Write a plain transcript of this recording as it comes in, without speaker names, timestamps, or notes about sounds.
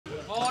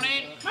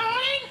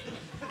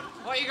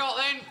What you got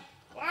then?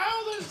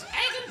 Well, there's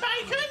egg and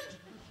bacon,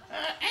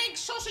 egg,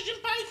 sausage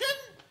and bacon,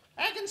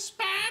 egg and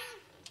spam,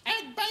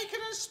 egg, bacon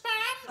and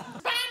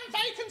spam, spam,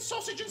 bacon,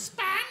 sausage and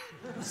spam,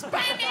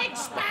 spam, egg,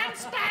 spam,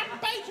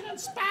 bacon and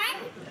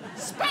spam,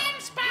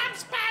 spam,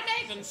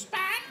 egg and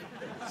spam,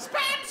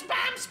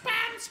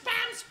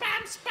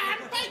 spam,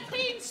 baked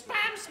beans,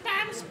 spam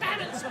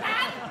and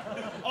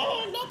spam.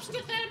 Oh,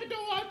 lobster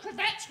thermidor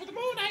crevettes with a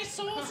Mornay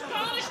sauce,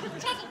 garnished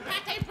with truffle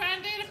pate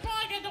brandy and a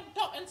fried egg on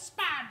top and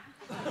spam.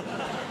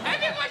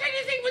 Have you got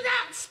anything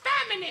without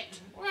spam in it?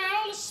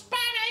 Well,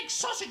 spam, egg,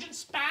 sausage and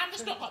spam.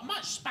 There's not got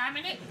much spam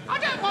in it. I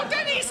don't want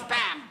any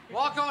spam.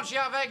 Why can't you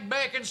have egg,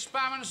 bacon,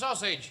 spam and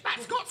sausage?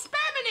 That's got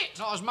spam in it.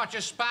 Not as much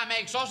as spam,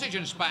 egg, sausage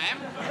and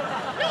spam.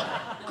 Look,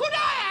 could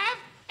I have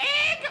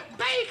egg,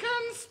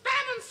 bacon,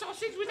 spam and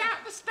sausage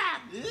without the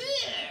spam?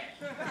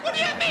 What do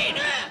you mean?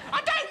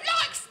 I don't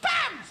like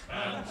spam.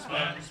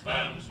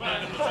 Spam and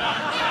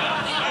spam.